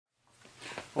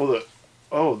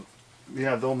Oh,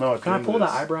 yeah, they'll know. Can I pull that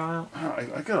eyebrow out?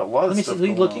 I got a lot of stuff. Let me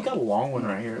see. Look, you got a long one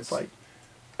right here. It's like,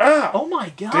 ow! Oh my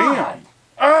god! Damn!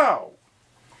 Ow!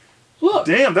 Look!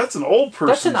 Damn, that's an old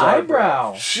person's That's an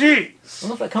eyebrow. Jeez! I don't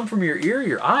know if that come from your ear or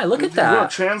your eye. Look at You that. want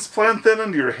to transplant that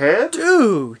into your head?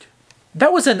 Dude!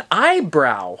 That was an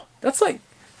eyebrow. That's like...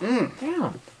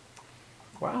 Damn.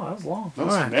 Wow, that was long. That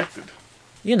was connected.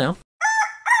 You know.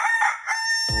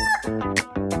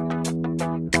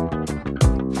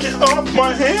 Get off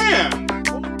my hand!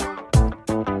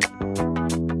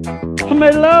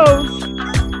 Tomatoes!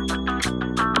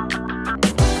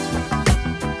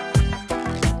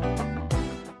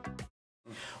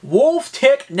 Wolf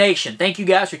Tick Nation, thank you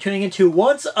guys for tuning into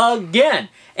once again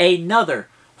another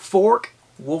Fork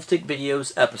Wolf Tick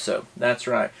Videos episode. That's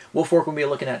right. What fork will we be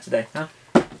looking at today, huh?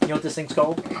 You know what this thing's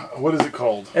called? What is it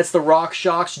called? It's the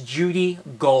ROCKSHOX Judy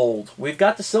Gold. We've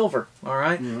got the silver, all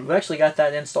right? We've actually got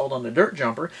that installed on the dirt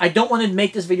jumper. I don't want to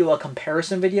make this video a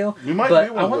comparison video, but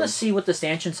I want to see what the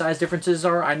stanchion size differences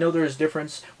are. I know there's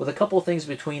difference with a couple of things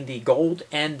between the gold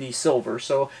and the silver,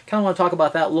 so kind of want to talk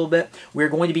about that a little bit. We're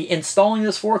going to be installing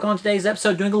this fork on today's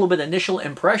episode, doing a little bit of initial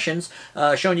impressions,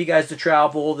 showing you guys the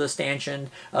travel, the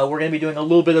stanchion. We're going to be doing a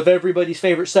little bit of everybody's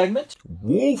favorite segment.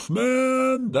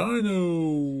 Wolfman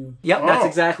Dyno. Yep, that's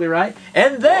exactly right.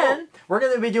 And then we're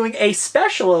going to be doing a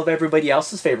special of everybody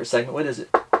else's favorite segment. What is it?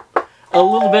 A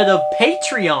little bit of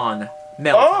Patreon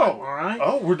Mailtime. All right.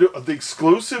 Oh, we're doing the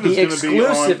exclusive. The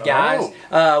exclusive, guys.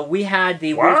 We had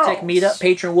the Wolf Tick meetup,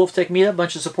 Patron Wolf Tick meetup. A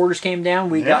bunch of supporters came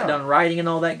down. We got done writing and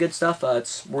all that good stuff.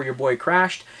 It's where your boy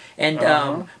crashed.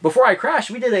 And before I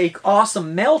crashed, we did an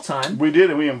awesome mail time. We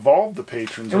did, and we involved the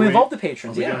patrons. And we involved the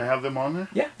patrons, Are we going to have them on there?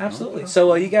 Yeah, absolutely.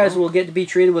 So you guys will get to be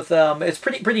treated with, it's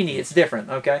pretty neat. It's different,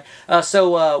 okay?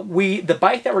 The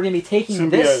bike that we're going to be taking it's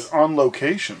going to be on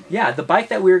location. Yeah, the bike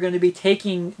that we're going to be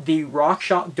taking the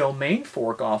ROCKSHOX domain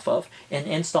fork off of and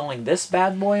installing this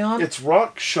bad boy on. It's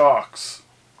ROCKSHOX.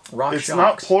 It's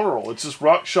not plural. It's just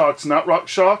ROCKSHOX, not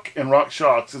ROCKSHOX and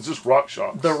ROCKSHOX. It's just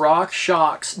ROCKSHOX. The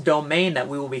ROCKSHOX domain that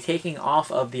we will be taking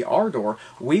off of the R-Door,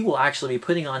 we will actually be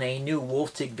putting on a new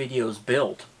Wolf Tick Videos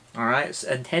build. All right? It's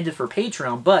intended for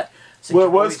Patreon, but... Well,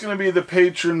 it was going to be the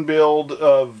patron build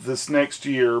of this next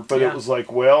year, but it was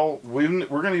like, well, we're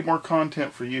going to need more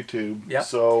content for YouTube. Yep.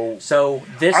 So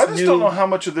this I just don't know how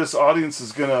much of this audience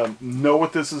is going to know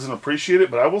what this is and appreciate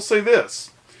it, but I will say this.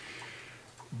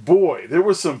 Boy, there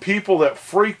were some people that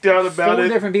freaked out about it. 4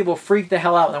 different people freaked the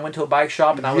hell out when I went to a bike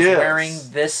shop and I was wearing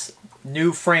this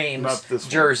new frames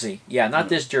jersey. Yeah, not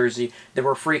this jersey. They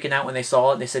were freaking out when they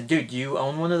saw it. They said, dude, do you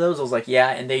own one of those? I was like, yeah,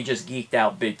 and they just geeked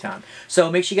out big time.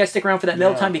 So make sure you guys stick around for that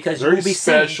mail time because you will be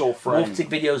seeing Wolf Tick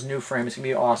Video's new frame. It's going to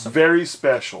be awesome. Very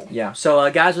special. Yeah.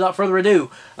 So guys, without further ado,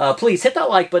 please hit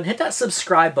that like button, hit that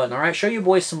subscribe button, all right? Show your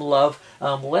boys some love.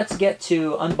 Let's get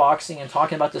to unboxing and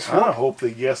talking about this fork. I hope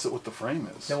they guess what the frame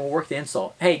is. Then we'll work the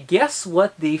install. Hey, guess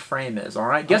what the frame is, all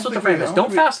right? Guess what the frame is.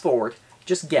 Don't fast forward.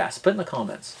 Just guess. Put in the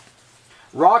comments.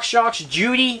 ROCKSHOX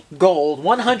Judy Gold,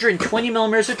 120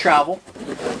 millimeters of travel.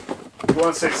 You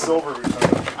want to say silver?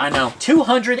 I know.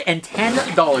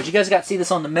 $210. You guys got to see this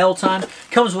on the mail time.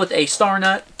 Comes with a star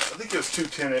nut. I think it was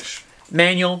 210-ish.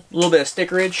 Manual, a little bit of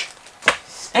stickerage.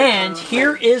 And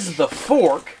here is the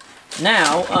fork.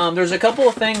 Now, there's a couple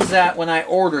of things that when I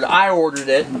ordered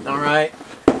it, all right?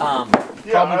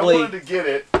 Yeah, I wanted to get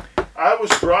it. I was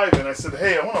driving. I said,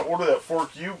 hey, I want to order that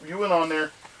fork. You went on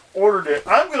there, ordered it.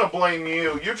 I'm going to blame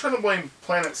you. You're trying to blame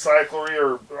Planet Cyclery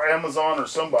or Amazon or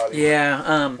somebody.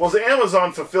 Yeah. Was it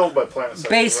Amazon fulfilled by Planet Cyclery?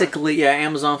 Basically, right? Yeah,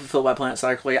 Amazon fulfilled by Planet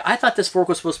Cyclery. I thought this fork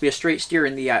was supposed to be a straight steer,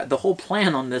 and the whole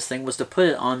plan on this thing was to put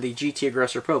it on the GT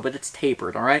Aggressor Pro, but it's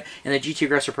tapered, all right? And the GT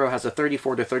Aggressor Pro has a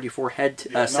 34 to 34 head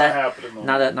set,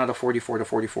 not a 44 to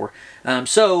 44.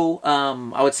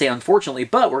 I would say unfortunately,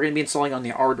 but we're going to be installing on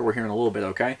the R-Door here in a little bit,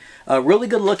 okay? Really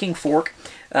good looking fork.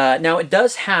 Now it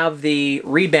does have the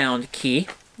rebound key.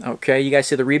 Okay, you guys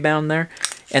see the rebound there?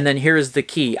 And then here's the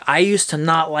key. I used to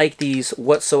not like these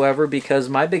whatsoever because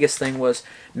my biggest thing was,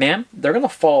 man, they're going to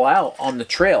fall out on the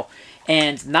trail.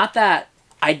 And not that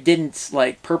I didn't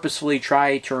like purposefully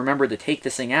try to remember to take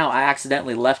this thing out. I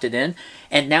accidentally left it in,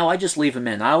 and now I just leave them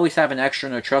in. I always have an extra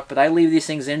in the truck, but I leave these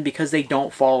things in because they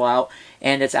don't fall out,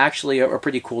 and it's actually a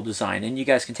pretty cool design. And you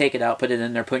guys can take it out, put it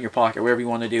in there, put it in your pocket, whatever you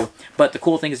want to do. But the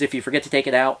cool thing is if you forget to take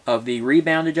it out of the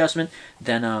rebound adjustment,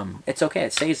 then it's okay.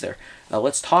 It stays there.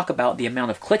 Let's talk about the amount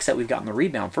of clicks that we've got in the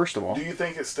rebound, first of all. Do you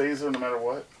think it stays there no matter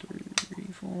what? 3,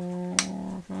 4,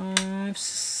 5,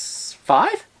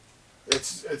 5?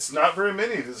 It's not very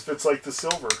many if it's like the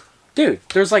silver. Dude,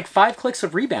 there's like 5 clicks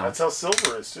of rebound. That's how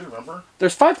silver is too, remember?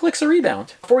 There's 5 clicks of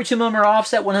rebound. 42mm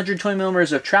offset,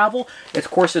 120mm of travel. Of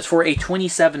course, it's for a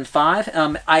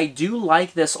 27.5. I do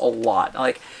like this a lot.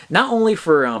 Like, not only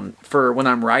for when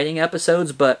I'm writing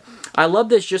episodes, but I love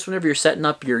this just whenever you're setting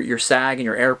up your sag and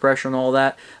your air pressure and all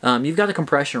that. You've got a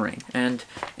compression ring, and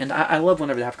I love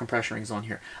whenever they have compression rings on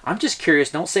here. I'm just curious,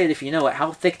 don't say it if you know it,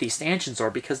 how thick these stanchions are,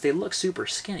 because they look super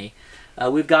skinny.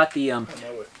 We've got the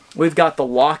We've got the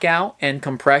lockout and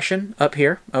compression up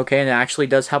here, okay, and it actually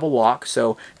does have a lock,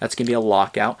 so that's going to be a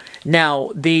lockout.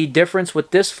 Now, the difference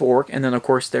with this fork, and then of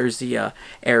course there's the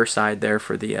air side there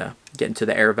for the getting to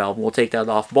the air valve. We'll take that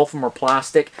off. Both of them are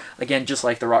plastic. Again, just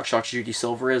like the ROCKSHOX Judy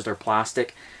Silver is, they're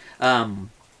plastic. What I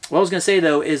was going to say,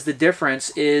 though, is the difference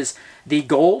is the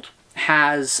gold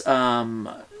has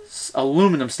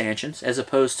aluminum stanchions as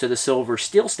opposed to the silver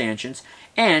steel stanchions,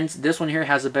 and this one here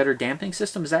has a better damping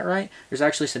system. Is that right? There's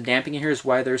actually some damping in here, is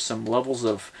why there's some levels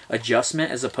of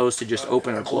adjustment as opposed to just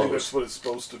open or close. That's what it's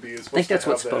supposed to be. I think that's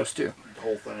what it's supposed to.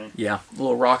 Whole thing. Yeah,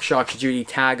 little ROCKSHOX Judy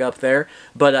tag up there,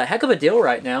 but a heck of a deal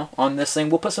right now on this thing.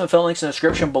 We'll put some affiliate links in the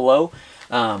description below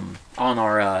on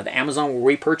our the Amazon where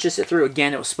we purchased it through.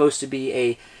 Again, it was supposed to be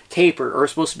a taper, or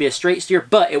supposed to be a straight steer,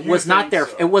 but it was not their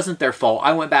it wasn't their fault.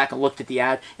 I went back and looked at the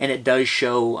ad, and it does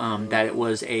show that it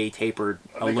was a tapered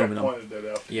aluminum. I pointed that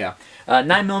out. Yeah,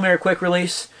 9mm quick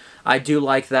release. I do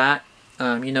like that.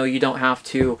 You know, you don't have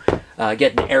to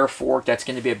get an air fork. That's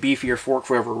going to be a beefier fork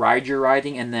for whatever ride you're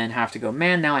riding, and then have to go,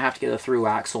 man, now I have to get a through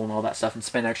axle and all that stuff and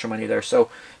spend extra money there.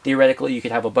 So theoretically, you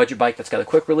could have a budget bike that's got a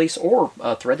quick release or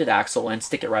a threaded axle and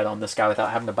stick it right on this guy without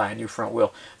having to buy a new front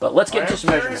wheel. But let's get into some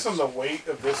measurements. I'm curious on the weight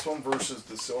of this one versus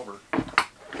the silver.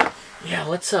 Yeah,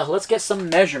 let's get some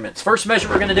measurements. First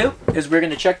measurement we're going to do is we're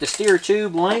going to check the steer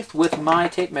tube length with my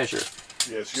tape measure.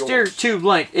 Yes, steer tube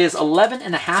length is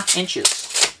 11.5 inches.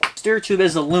 Steer tube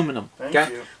is aluminum. Thank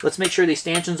you. Let's make sure these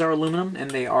stanchions are aluminum,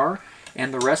 and they are.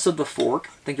 And the rest of the fork,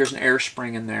 I think there's an air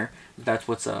spring in there. That's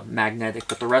what's magnetic,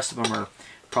 but the rest of them are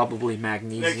probably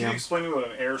magnesium. Nick, can you explain to me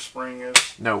what an air spring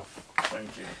is? No.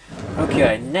 Thank you.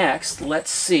 Okay, next,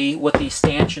 let's see what these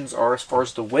stanchions are as far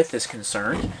as the width is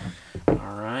concerned.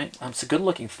 Alright, it's a good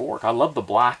looking fork. I love the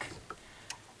black.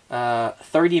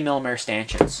 30mm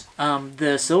stanchions.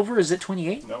 The silver, is it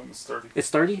 28? No, it's 30. It's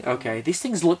 30? Okay. These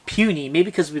things look puny, maybe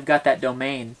because we've got that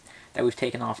domain that we've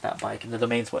taken off that bike, and the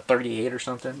domain's, what, 38 or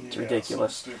something? It's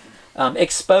ridiculous.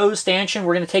 Exposed stanchion,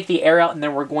 we're going to take the air out, and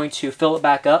then we're going to fill it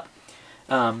back up.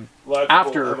 A lot of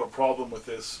people have a problem with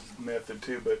this method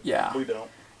too, but we don't.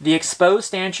 The exposed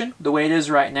stanchion, the way it is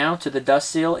right now to the dust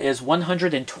seal, is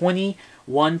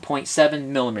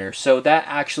 121.7mm. So that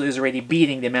actually is already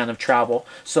beating the amount of travel.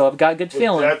 So I've got a good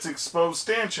feeling. That's exposed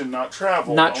stanchion, not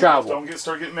travel. Not travel. Don't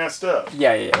start getting messed up.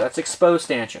 Yeah. That's exposed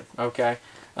stanchion. Okay.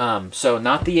 So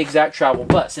not the exact travel,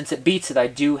 but since it beats it, I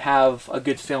do have a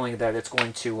good feeling that it's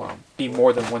going to be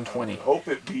more than 120. I hope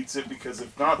it beats it, because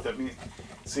if not, that means...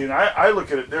 See, and I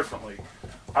look at it differently.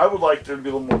 I would like there to be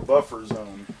a little more buffer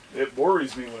zone. It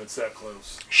worries me when it's that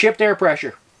close. Shipped air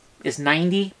pressure is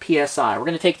 90 psi. We're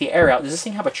going to take the air out. Does this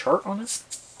thing have a chart on it?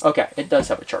 Okay, it does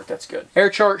have a chart. That's good. Air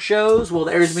chart shows, well,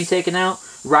 the air is being taken out.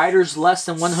 Riders less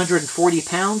than 140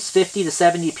 pounds, 50 to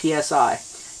 70 psi.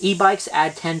 E-bikes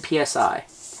add 10 psi.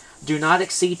 Do not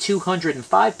exceed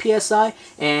 205 psi,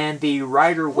 and the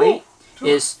rider weight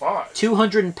is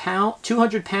 200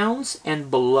 pounds and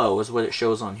below is what it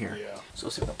shows on here. Yeah. So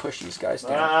let's see if I can push these guys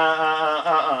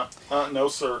down. No,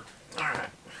 sir. All right.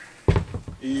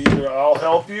 Either I'll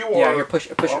help you, or... Yeah, here, push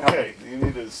it. Okay, you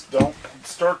need to... Don't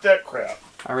start that crap.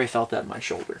 I already felt that in my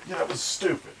shoulder. Yeah, that was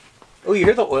stupid. Oh, you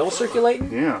hear the oil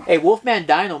circulating? Yeah. Hey, Wolfman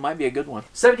Dyno might be a good one.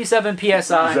 77 psi. Is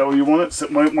that what you want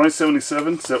it? My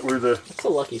 77? Is that where the... It's a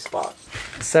lucky spot.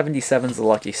 77's a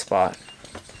lucky spot.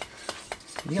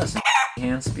 You got some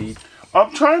hand speed.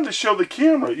 I'm trying to show the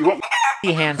camera. You want...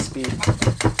 hand speed.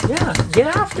 Yeah,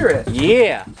 get after it.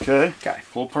 Yeah. Okay. Okay.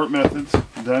 Full part methods.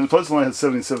 Then plus it only had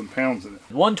 77 pounds in it.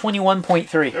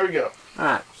 121.3. There we go.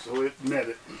 Alright. So it met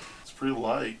it. It's pretty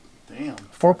light. Damn.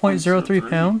 4.03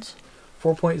 pounds.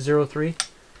 4.03.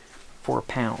 4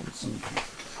 pounds.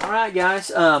 Alright,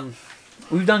 guys.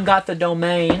 We've done got the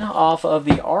domain off of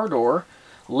the Ardor.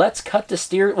 Let's cut the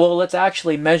steer... Well, let's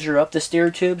actually measure up the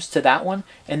steer tubes to that one,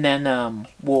 and then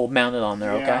we'll mount it on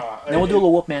there, okay? Then we'll do a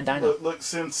little Wolfman Dyno. Look,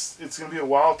 since it's going to be a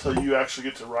while till you actually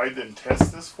get to ride and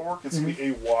test this fork, it's going to be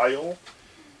a while.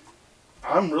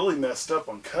 I'm really messed up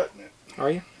on cutting it. Are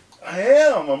you? I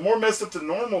am. I'm more messed up than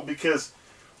normal because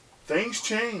Things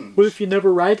change. What if you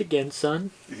never ride again,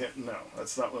 son? Yeah, no,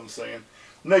 that's not what I'm saying.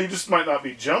 No, you just might not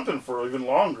be jumping for even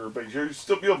longer, but you'll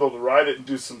still be able to ride it and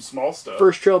do some small stuff.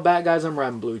 First trail back, guys, I'm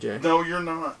riding Blue Jay. No, you're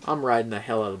not. I'm riding the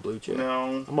hell out of Blue Jay. No.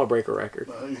 I'm going to break a record.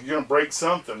 You're going to break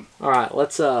something. All right,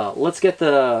 let's get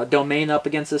the domain up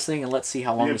against this thing and let's see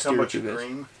how long the steer tube is.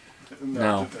 Green?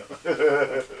 No.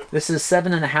 This is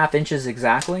 7.5 inches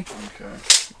exactly. Okay.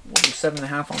 We'll do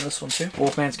 7.5 on this one too.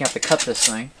 Wolfman's going to have to cut this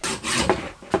thing.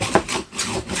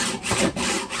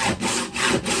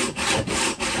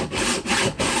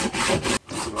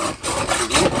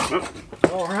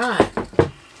 All right,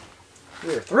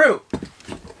 we're through.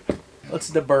 Let's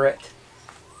deburr it.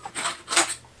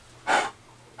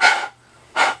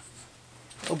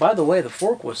 Oh, by the way, the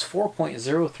fork was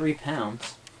 4.03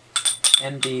 pounds,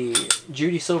 and the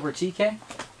Judy Silver TK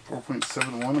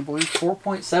 4.71, I believe.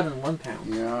 4.71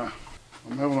 pounds. Yeah,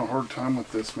 I'm having a hard time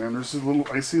with this, man. There's a little.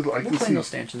 I can clean see those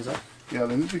stanchions up. Yeah,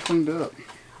 they need to be cleaned up.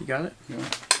 You got it? Yeah.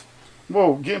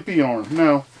 Whoa, gimpy arm.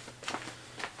 No.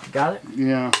 Got it?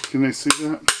 Yeah. Can they see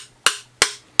that?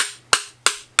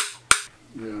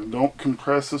 Yeah. Don't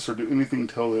compress this or do anything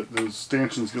until those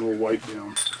stanchions get a little wiped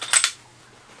down.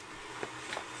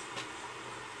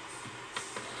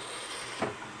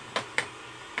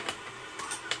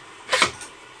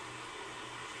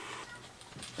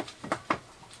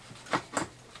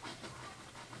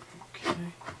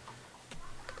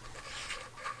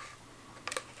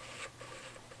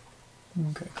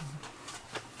 Okay.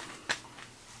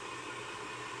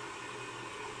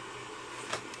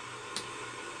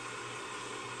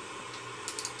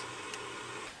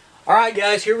 Alright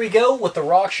guys, here we go with the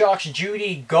ROCKSHOX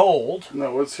Judy Gold.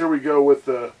 No, here we go with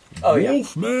the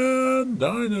Wolfman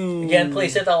Dyno. Again,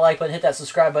 please hit that like button, hit that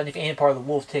subscribe button if you ain't part of the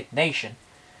Wolf Tick Nation.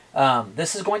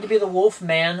 This is going to be the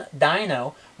Wolfman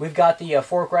Dyno. We've got the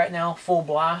fork right now, full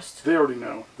blast. They already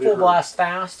know. Full blast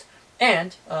fast.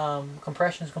 And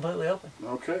compression is completely open.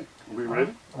 Okay. Are we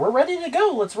ready? We're ready to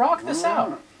go. Let's rock this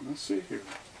out. Let's see here.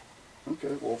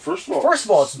 Okay. Well, first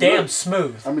of all, it's damn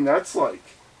smooth. I mean, that's like...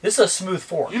 This is a smooth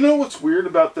fork. You know what's weird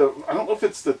about the... I don't know if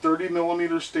it's the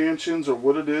 30mm stanchions or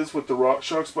what it is with the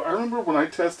ROCKSHOX, but I remember when I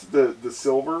tested the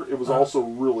silver, it was also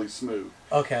really smooth.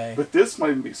 Okay. But this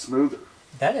might even be smoother.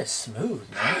 That is smooth,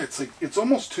 man. God, it's like, it's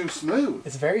almost too smooth.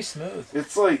 It's very smooth.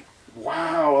 It's like,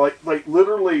 wow. Like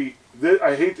literally,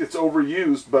 I hate it's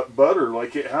overused, but butter,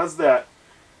 like it has that,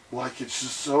 like it's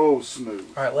just so smooth.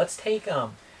 All right, let's take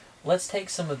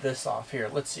some of this off here.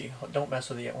 Let's see. Don't mess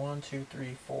with it yet. 1, 2,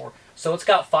 3, 4. So it's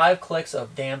got 5 clicks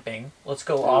of damping. Let's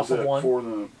go off of 1. 4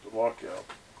 the lockout.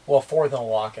 Well, 4 the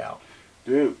lockout.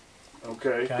 Dude.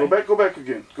 Okay. Go back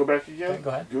again. Go back again. Okay, go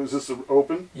ahead. Is this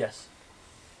open? Yes.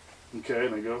 Okay,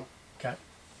 and I go. Okay.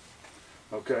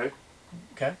 Okay.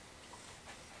 Okay.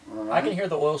 All right. I can hear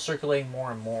the oil circulating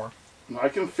more and more. I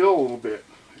can feel a little bit.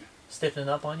 Stiffening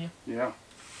up on you? Yeah.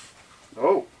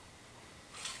 Oh.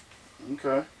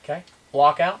 Okay. Okay.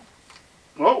 Lockout?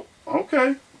 Oh,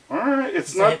 okay. All right.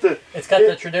 It's got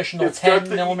the traditional 10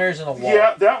 millimeters in a wall.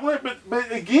 Yeah, that one.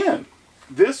 But again,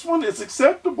 this one is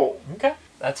acceptable. Okay.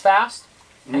 That's fast.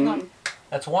 Hang on.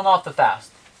 That's 1 off the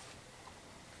fast.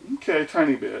 Okay,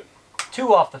 tiny bit.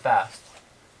 2 off the fast.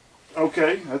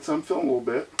 Okay, I'm feeling a little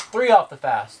bit. 3 off the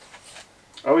fast.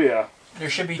 Oh yeah. There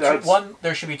should be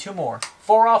there should be 2 more.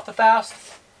 4 off the fast.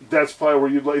 That's probably where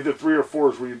you'd like the 3 or 4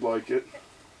 is where you'd like it.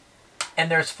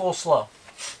 And there's full slow.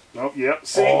 Nope. Yep.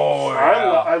 See,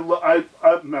 yeah.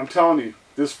 I'm telling you,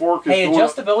 this fork is. Hey,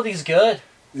 adjustability's good.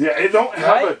 Yeah, it don't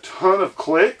have a ton of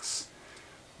clicks,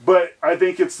 but I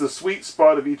think it's the sweet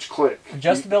spot of each click.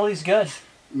 Adjustability's good.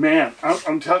 Man,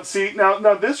 I'm telling. See, now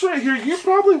this right here, you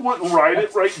probably wouldn't ride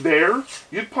it right there.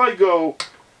 You'd probably go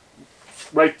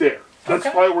right there. That's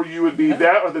probably where you would be.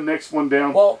 That or the next one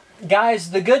down. Well,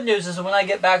 guys, the good news is when I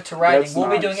get back to riding, we'll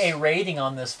be doing a rating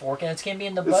on this fork, and it's going to be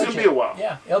in the budget. It's going to be a while.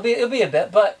 Yeah, it'll be a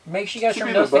bit, but make sure you guys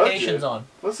turn notifications on.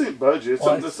 Let's say budget. It's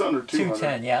under 200.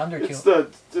 210, yeah, under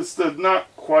 200. It's the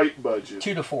not quite budget.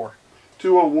 2 to 4.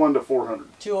 201 to 400.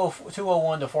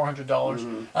 201 to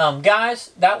 $400.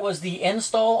 Guys, that was the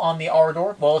install on the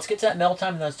R-Door. Well, let's get to that Mailtime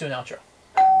and then let's do an outro.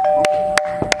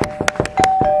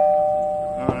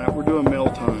 Alright, we're doing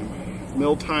Mailtime.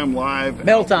 Mailtime live.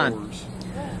 Mailtime. Outdoors.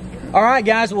 Alright,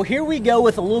 guys, well, here we go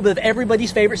with a little bit of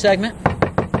everybody's favorite segment.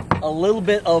 A little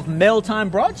bit of Mailtime,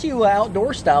 brought to you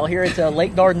outdoor style here at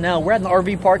Lake Dardanelle. We're at an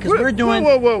RV park because we're doing...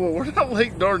 Whoa. We're not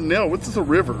Lake Dardanelle. What's this, a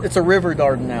river? It's a river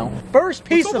Dardanelle. First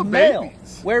piece of mail.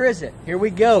 Babies? Where is it? Here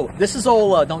we go. This is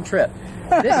old, don't trip.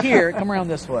 This here, come around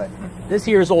this way. This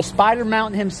here is old Spider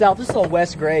Mountain himself. This is old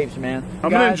Wes Graves, man. I'm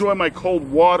going to enjoy my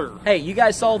cold water. Hey, you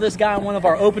guys saw this guy on one of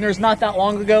our openers not that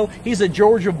long ago. He's a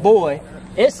Georgia boy.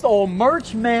 It's old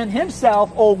merch man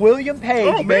himself, old William Page,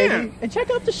 Oh, baby. man. And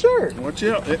check out the shirt. Watch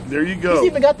out. There you go. He's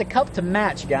even got the cup to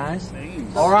match, guys.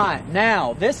 All right,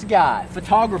 now this guy,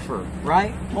 photographer,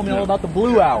 right? Told me all about the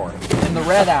blue hour, and the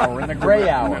red hour, and the gray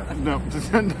hour. No,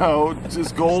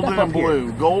 just golden and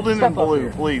blue. Golden and blue,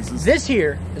 please. This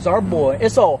here is our boy.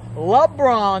 It's old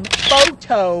LeBron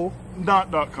Photo.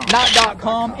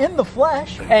 Not.com. In the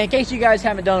flesh. And in case you guys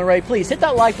haven't done it already, please hit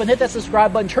that like button, hit that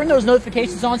subscribe button, turn those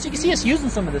notifications on so you can see us using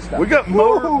some of this stuff. We got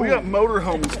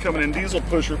motorhomes coming in, diesel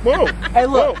pusher. Whoa! Hey,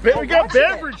 look, whoa, we got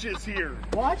beverages here.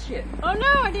 Watch it. Oh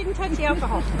no, I didn't touch the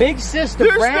alcohol. Big sister.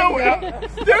 There's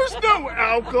no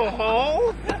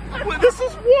alcohol. This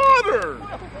is water.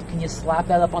 Can you slap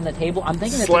that up on the table? I'm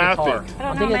thinking Slap it's a guitar. it.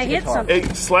 I don't know, I hit something.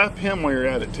 Hey, slap him while you're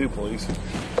at it too, please.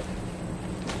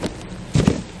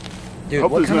 Dude,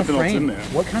 Hope what there's kind of nothing else frame? in there.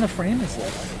 What kind of frame is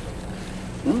this?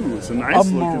 Ooh, it's a nice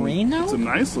merino? It's a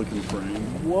nice looking frame.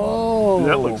 Whoa. Dude,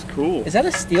 that looks cool. Is that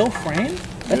a steel frame?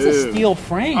 That's a steel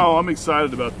frame. Oh, I'm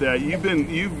excited about that.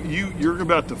 You're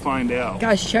about to find out.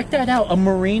 Guys, check that out. A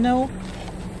merino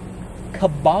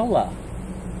Kabbalah.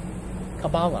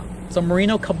 It's a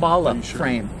merino Kabbalah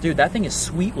frame. Dude, that thing is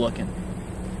sweet looking.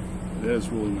 That is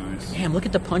really nice. Damn, look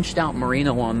at the punched out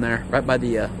merino on there, right by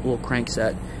the little crank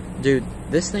set. Dude,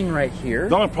 this thing right here.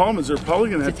 The only problem is they're probably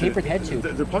going to have tapered head tube.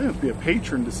 They're probably going to be a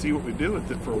patron to see what we do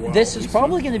with it for a while. This is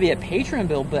probably going to be a Patron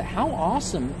build, but how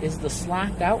awesome is the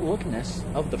slacked out lookness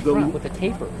of the front with the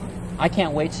taper? I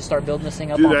can't wait to start building this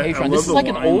thing up on Patron. This is like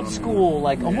an old school,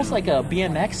 like almost like a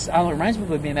BMX. I don't know, it reminds me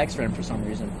of a BMX frame for some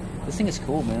reason. This thing is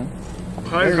cool, man.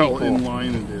 Very how cool. In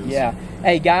line it is. Yeah.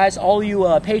 Hey guys, all you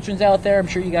patrons out there, I'm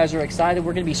sure you guys are excited.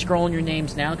 We're going to be scrolling your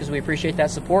names now because we appreciate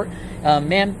that support.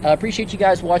 Man, appreciate you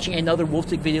guys watching another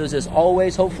Wolfstick videos as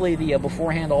always. Hopefully the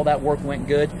beforehand, all that work went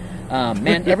good.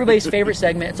 Man, everybody's favorite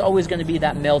segment, it's always going to be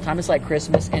that mail time. It's like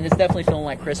Christmas, and it's definitely feeling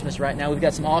like Christmas right now. We've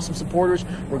got some awesome supporters.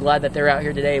 We're glad that they're out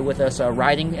here today with us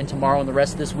riding and tomorrow and the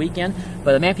rest of this weekend.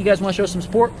 But man, if you guys want to show some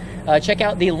support, check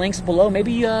out the links below.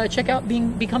 Maybe check out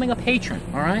becoming a patron,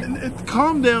 all right?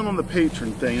 Calm down on the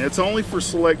patron thing. It's only for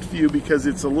select few because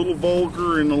it's a little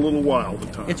vulgar and a little wild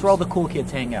at times. It's where all the cool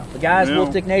kids hang out. But guys,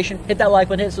 Wolfstick Nation, hit that like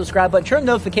button, hit the subscribe button, turn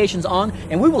notifications on,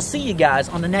 and we will see you guys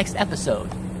on the next episode.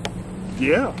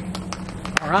 Yeah.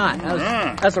 All right,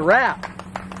 that's a wrap.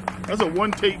 That's a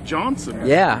one-take Johnson.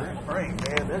 Yeah.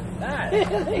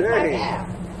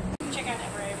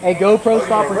 Hey, GoPro,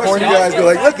 stop recording. You guys go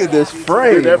like, look at this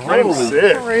frame. Dude, that frame's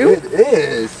sick. It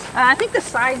is. I think the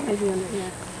size may be under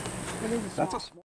here. That's a small.